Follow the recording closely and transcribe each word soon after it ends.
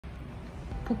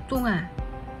복동아,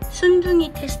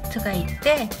 순둥이 테스트가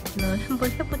있대. 너 한번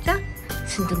해보자.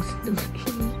 순둥.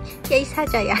 야, 이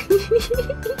사자야.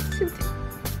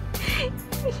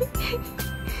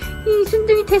 이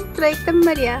순둥이 테스트가 있단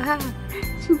말이야.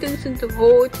 순둥.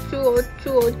 어쭈.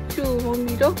 뭐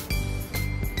밀어?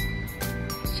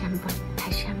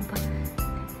 다시 한번.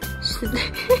 순둥.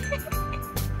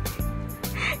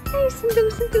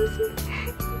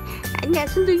 아니야,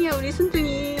 순둥이야, 우리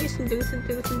순둥이. 순둥.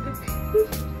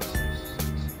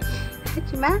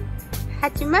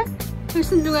 하지마. 우리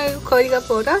순둥아, 거리가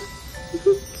멀어?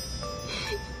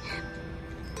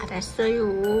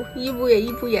 알았어요. 이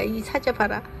뭐야, 이 사자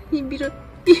봐라. 이 밀어.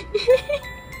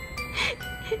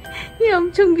 이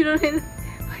엄청 밀어내는.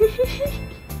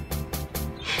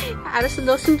 알았어,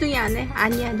 너 순둥이 안 해?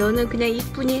 아니야, 너는 그냥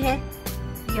이쁜이 해.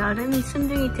 여름이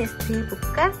순둥이 테스트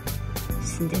해볼까?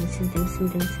 순둥. 순둥.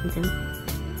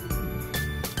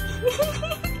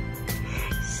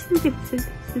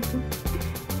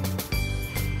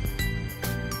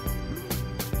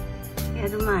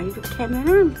 여름아, 이렇게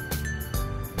하면은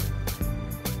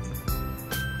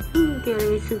이게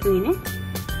여름이 순둥이네.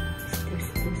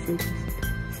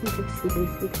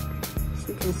 순둥.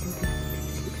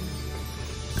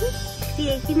 우리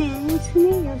애기는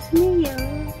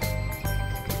순해요.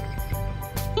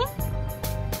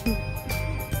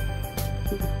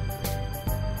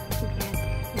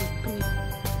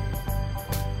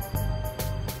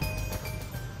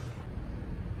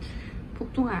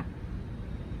 복동아,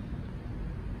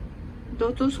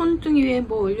 너도 손등이 위에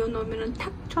뭐 올려놓으면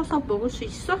탁 쳐서 먹을 수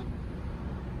있어?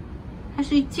 할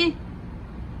수 있지?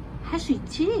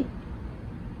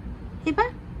 해봐.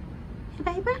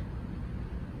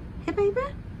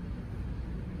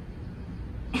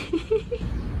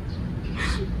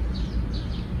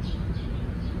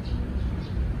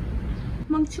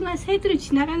 멍충아, 새들이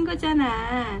지나간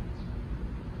거잖아.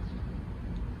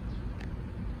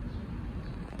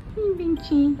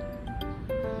 민치.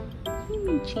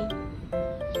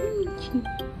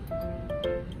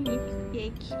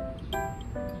 얘기.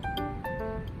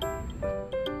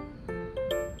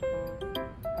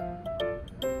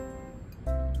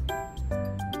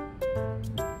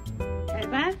 잘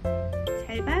봐.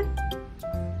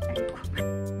 아이고.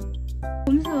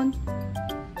 곰손.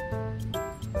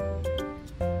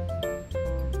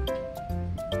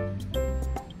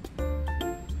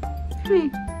 왜?